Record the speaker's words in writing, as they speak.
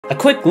A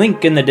quick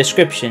link in the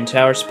description to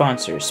our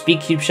sponsor,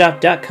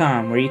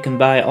 SpeedCubeShop.com, where you can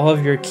buy all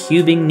of your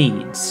cubing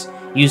needs.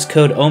 Use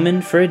code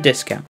OMEN for a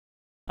discount.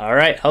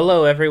 Alright,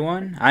 hello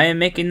everyone. I am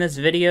making this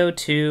video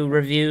to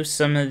review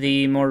some of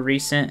the more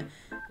recent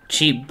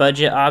cheap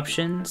budget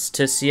options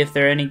to see if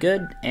they're any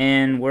good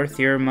and worth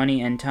your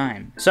money and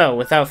time. So,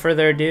 without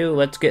further ado,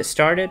 let's get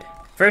started.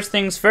 First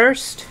things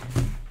first,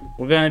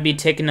 we're going to be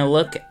taking a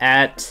look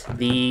at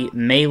the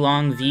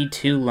Maylong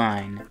V2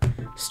 line,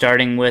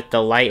 starting with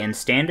the Light and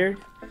Standard.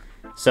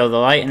 So the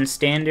Light and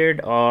Standard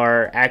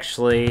are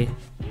actually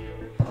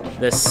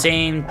the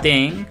same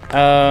thing.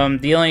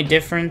 The only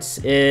difference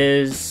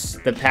is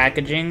the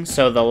packaging.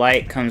 So the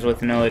Light comes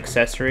with no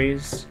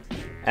accessories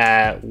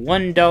at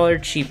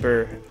 $1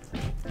 cheaper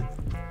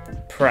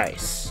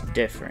price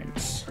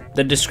difference.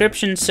 The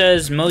description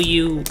says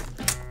Moyu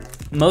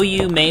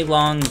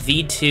Maylong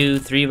V2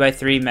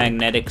 3x3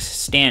 Magnetic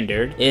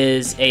Standard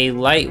is a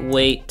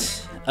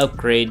lightweight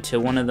upgrade to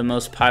one of the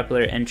most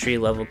popular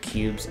entry-level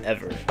cubes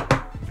ever.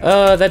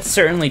 That's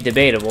certainly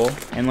debatable,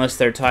 unless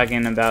they're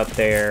talking about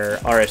their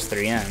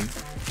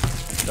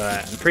RS3M.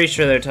 But I'm pretty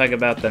sure they're talking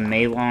about the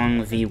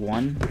Maylong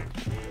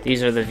V1.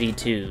 These are the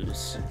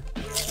V2s.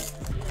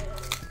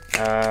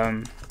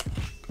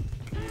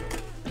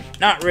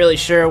 Not really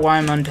sure why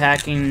I'm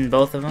unpacking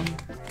both of them.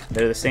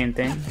 They're the same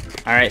thing.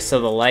 Alright,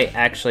 so the Light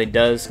actually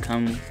does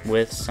come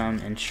with some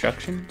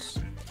instructions.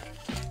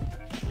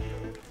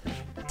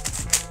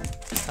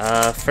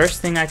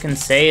 First thing I can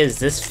say is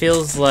this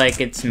feels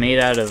like it's made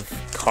out of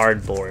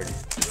cardboard.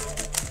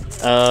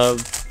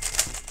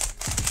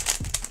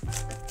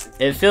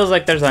 It feels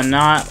like there's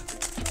not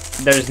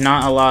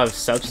a lot of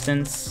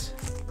substance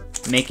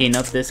making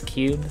up this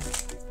cube,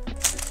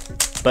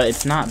 but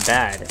it's not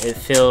bad. It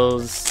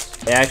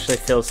actually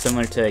feels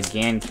similar to a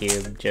GAN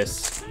cube,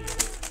 just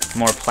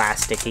more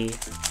plasticky.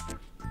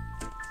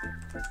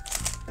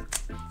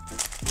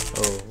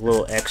 Oh,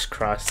 little X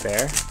cross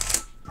there.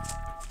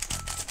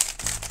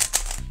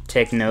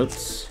 Take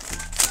notes.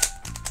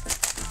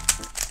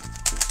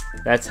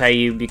 That's how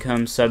you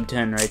become sub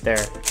 10 right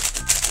there.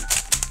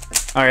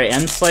 Alright,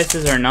 M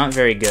slices are not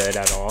very good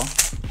at all.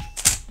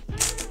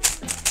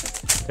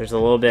 There's a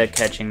little bit of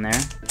catching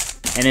there.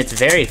 And it's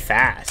very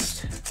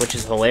fast, which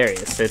is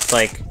hilarious. It's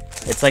like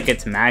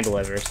it's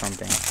maglev or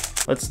something.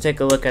 Let's take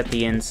a look at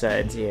the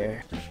insides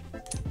here.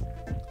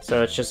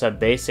 So it's just a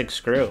basic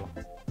screw.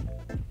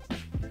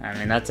 I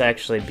mean, that's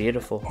actually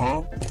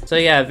beautiful. So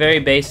yeah, very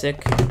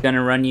basic.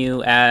 Gonna run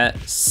you at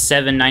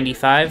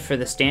 $7.95 for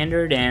the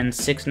standard and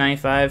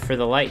 $6.95 for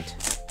the Light.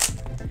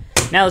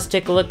 Now let's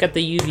take a look at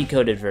the UV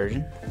coated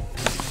version.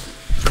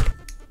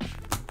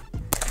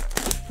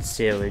 Let's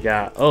see what we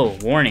got. Oh,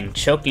 warning,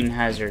 choking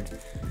hazard.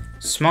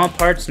 Small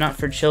parts not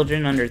for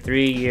children under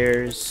 3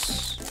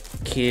 years.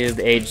 Cube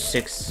age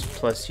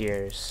 6+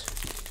 years.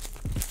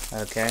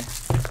 Okay.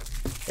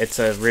 It's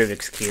a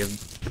Rubik's Cube.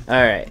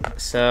 Alright,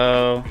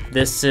 so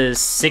this is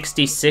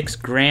 66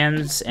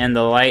 grams and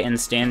the Light and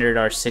Standard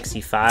are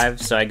 65,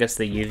 so I guess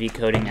the UV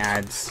coating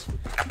adds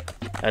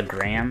a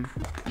gram.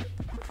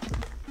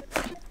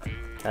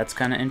 That's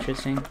kind of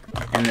interesting.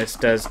 And this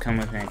does come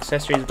with an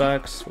accessories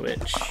box,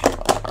 which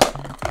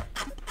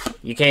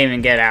you can't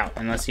even get out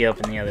unless you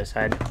open the other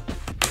side.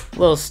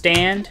 Little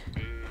stand.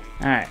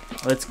 Alright,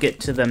 let's get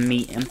to the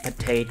meat and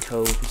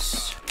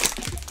potatoes.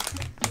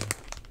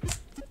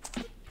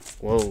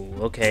 Whoa,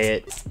 okay,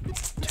 it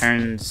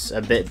turns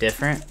a bit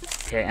different.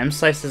 Okay, M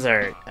slices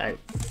are a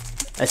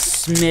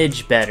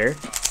smidge better.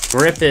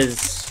 Grip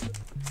is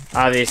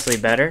obviously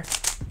better.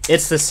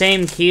 It's the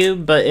same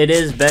cube, but it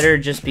is better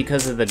just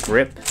because of the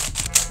grip.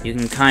 You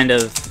can kind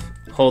of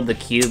hold the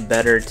cube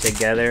better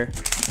together.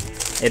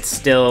 It's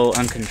still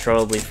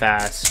uncontrollably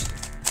fast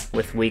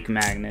with weak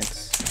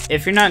magnets.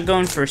 If you're not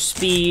going for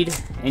speed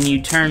and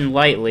you turn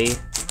lightly,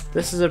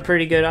 this is a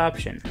pretty good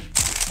option.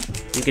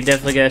 You could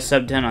definitely get a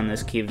sub 10 on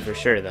this cube for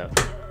sure, though.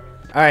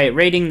 Alright,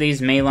 rating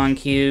these Maylong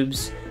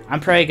cubes, I'm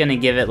probably going to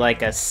give it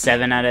like a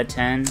 7 out of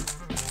 10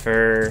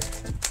 for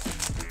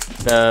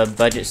the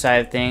budget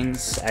side of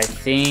things. I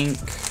think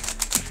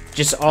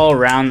just all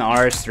around the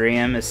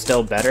RS3M is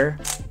still better,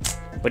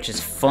 which is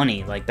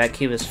funny. Like, that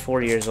cube is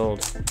 4 years old.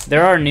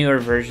 There are newer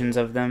versions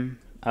of them,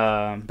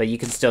 but you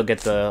can still get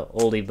the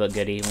oldie but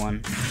goodie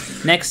one.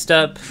 Next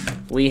up,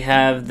 we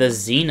have the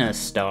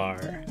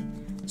Xenastar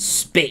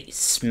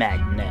Space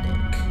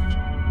Magnetic.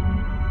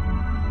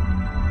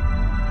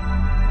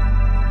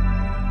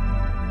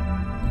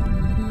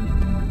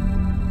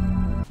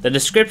 The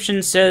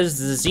description says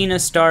the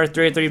Xenastar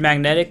 3x3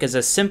 Magnetic is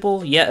a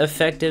simple yet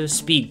effective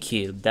speed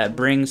cube that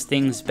brings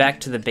things back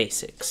to the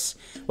basics.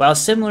 While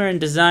similar in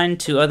design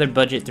to other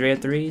budget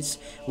 3x3s,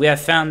 we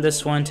have found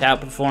this one to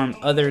outperform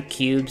other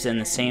cubes in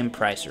the same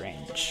price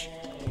range.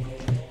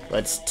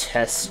 Let's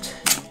test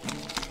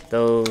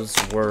those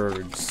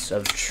words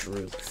of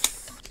truth.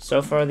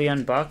 So far the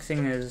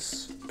unboxing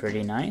is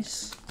pretty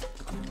nice.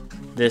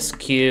 This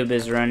cube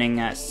is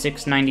running at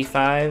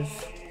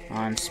 $6.95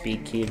 on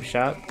SpeedCube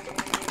Shop.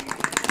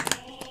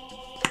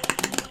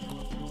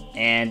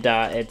 And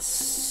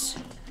it's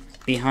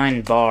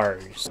behind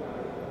bars.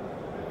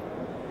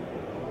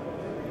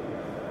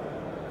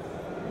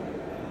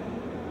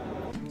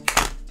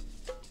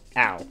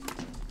 Ow.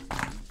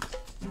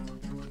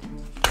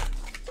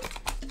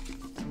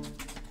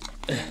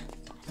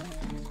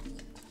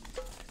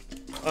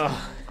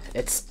 Oh,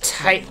 it's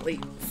tightly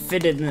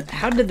fitted in.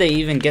 How did they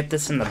even get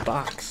this in the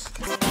box?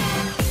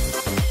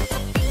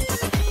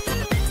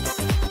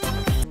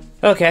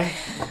 Okay,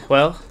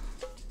 well,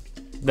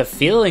 the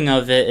feeling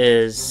of it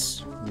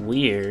is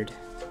weird.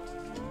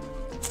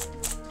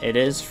 It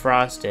is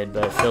frosted,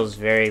 but it feels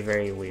very,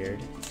 very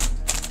weird.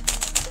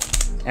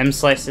 M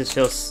slices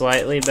feel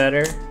slightly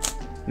better.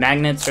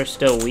 Magnets are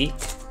still weak.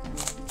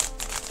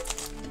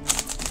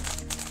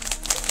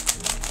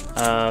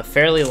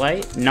 Fairly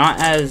light. Not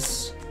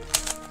as,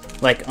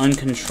 like,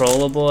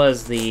 uncontrollable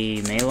as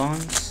the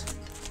Maylongs,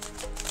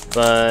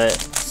 but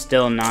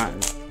still not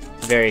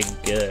very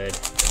good.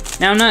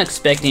 Now, I'm not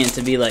expecting it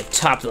to be, like,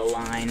 top of the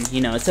line.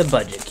 You know, it's a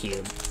budget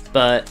cube,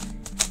 but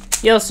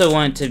you also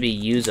want it to be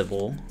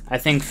usable. I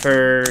think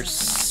for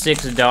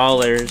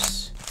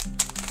 $6,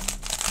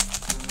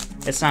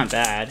 it's not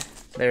bad.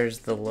 There's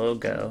the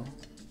logo.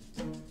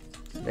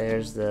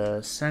 There's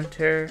the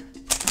center.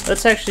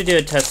 Let's actually do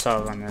a test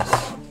solve on this.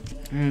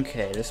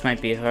 Okay, this might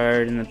be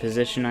hard in the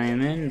position I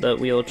am in, but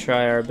we will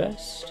try our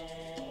best.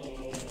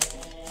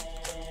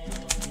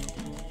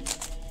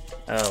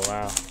 Oh,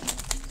 wow.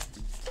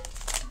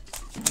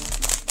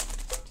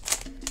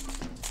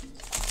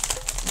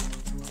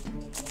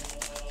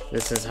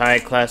 This is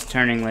high-class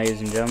turning, ladies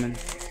and gentlemen.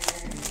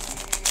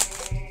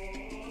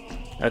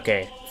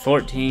 Okay,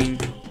 14.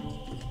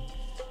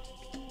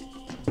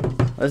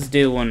 Let's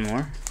do one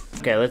more.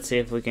 Okay, let's see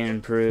if we can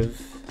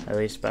improve, at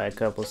least by a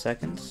couple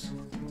seconds.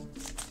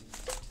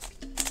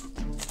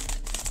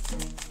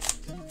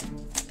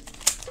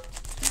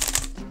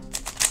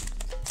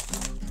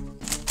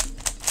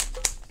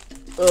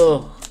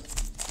 Oh.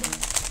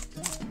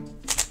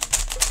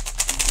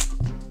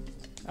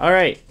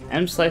 Alright,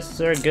 M slices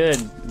are good,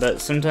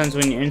 but sometimes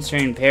when you're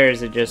inserting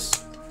pairs, it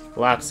just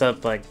locks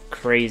up like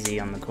crazy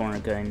on the corner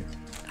cutting.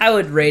 I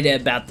would rate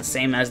it about the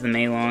same as the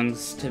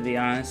Maylongs, to be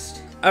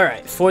honest.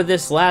 Alright, for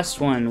this last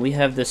one, we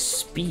have the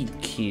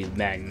SpeedCube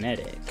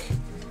Magnetic.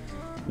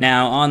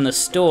 Now, on the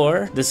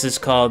store, this is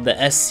called the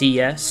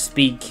SCS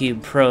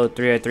SpeedCube Pro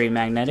 303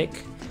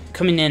 Magnetic,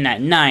 coming in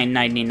at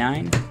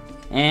 $9.99.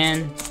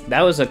 And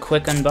that was a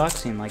quick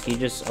unboxing, like you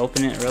just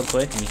open it real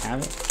quick and you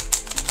have it.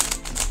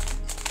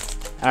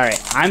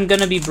 Alright, I'm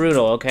gonna be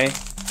brutal, okay?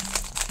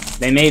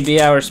 They may be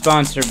our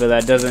sponsor, but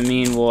that doesn't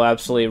mean we'll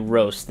absolutely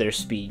roast their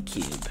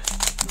SpeedCube.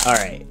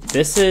 Alright,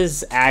 this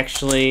is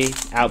actually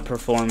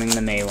outperforming the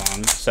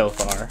Maylong so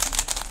far.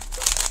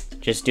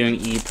 Just doing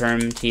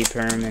E-perm,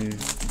 T-perm, and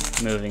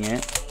moving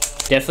it.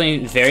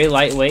 Definitely very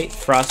lightweight,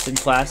 frosted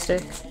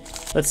plastic.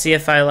 Let's see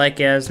if I like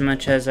it as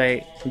much as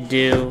I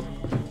do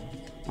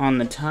on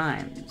the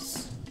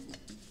times.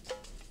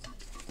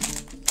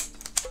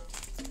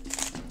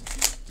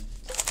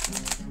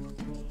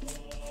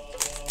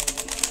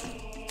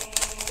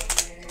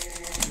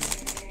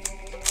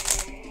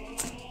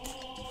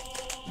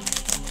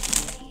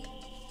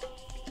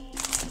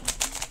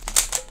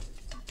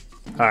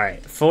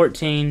 Alright,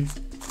 14.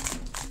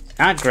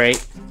 Not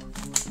great,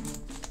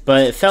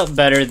 but it felt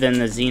better than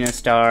the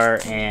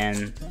Xenastar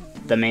and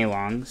the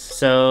Maylongs,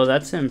 so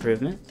that's an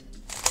improvement.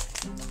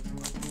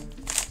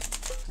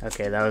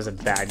 Okay, that was a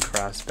bad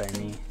cross by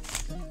me.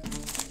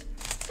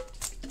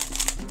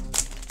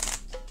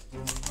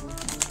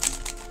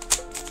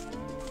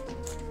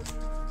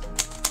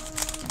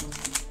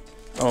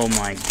 Oh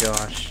my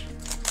gosh.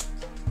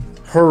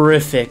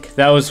 Horrific.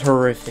 That was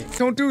horrific.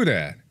 Don't do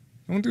that.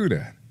 Don't do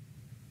that.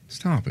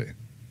 Stop it.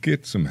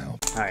 Get some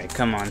help. Alright,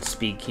 come on,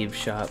 SpeedCube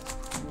Shop.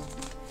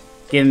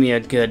 Give me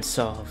a good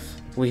solve.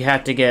 We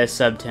have to get a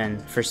sub 10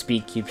 for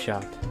SpeedCube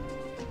Shop.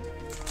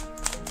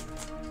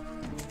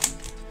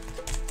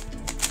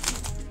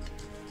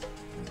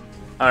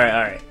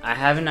 Alright, I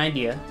have an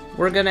idea.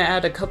 We're gonna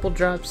add a couple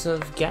drops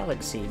of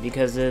Galaxy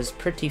because it's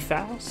pretty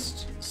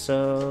fast.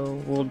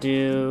 So we'll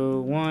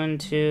do 1,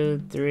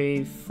 2,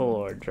 3,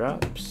 4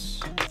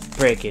 drops.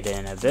 Break it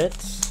in a bit.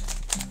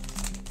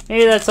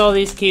 Maybe that's all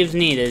these cubes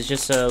need, is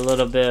just a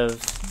little bit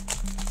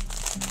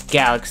of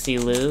Galaxy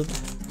lube.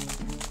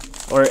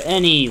 Or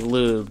any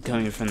lube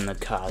coming from the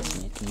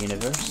cosmic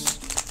universe.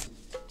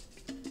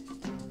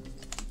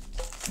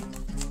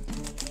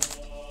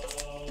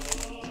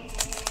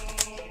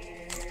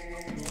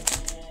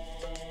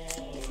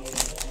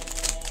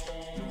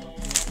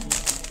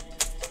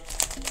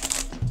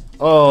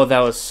 Oh, that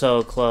was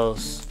so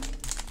close.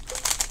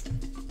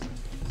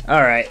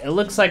 Alright, it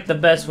looks like the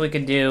best we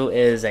could do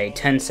is a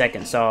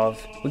 10-second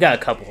solve. We got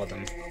a couple of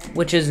them,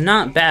 which is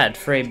not bad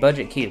for a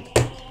budget cube.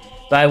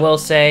 But I will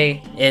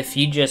say, if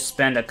you just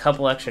spend a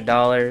couple extra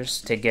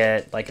dollars to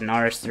get like an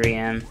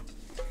RS3M,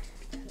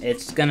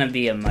 it's gonna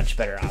be a much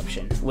better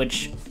option,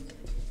 which,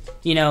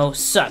 you know,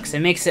 sucks. It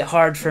makes it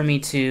hard for me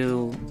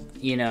to,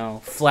 you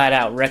know, flat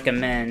out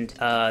recommend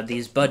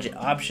these budget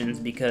options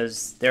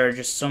because there are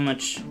just so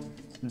much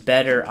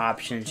better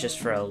options just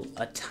for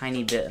a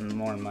tiny bit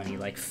more money,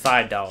 like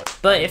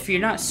 $5. But if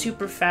you're not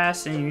super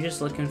fast and you're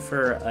just looking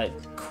for a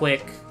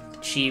quick,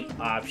 cheap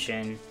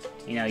option,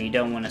 You know, you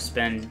don't want to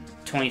spend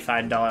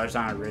 $25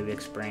 on a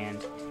Rubik's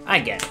brand. I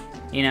get it,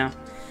 you know?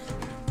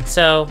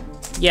 So,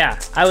 yeah,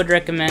 I would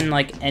recommend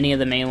like any of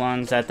the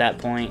Meilongs at that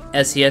point.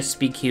 SES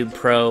Speedcube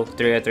Pro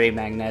 303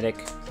 Magnetic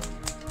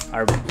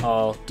are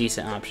all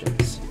decent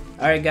options.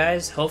 Alright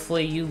guys,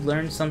 hopefully you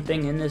learned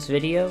something in this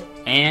video,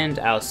 and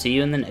I'll see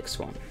you in the next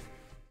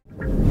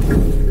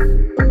one.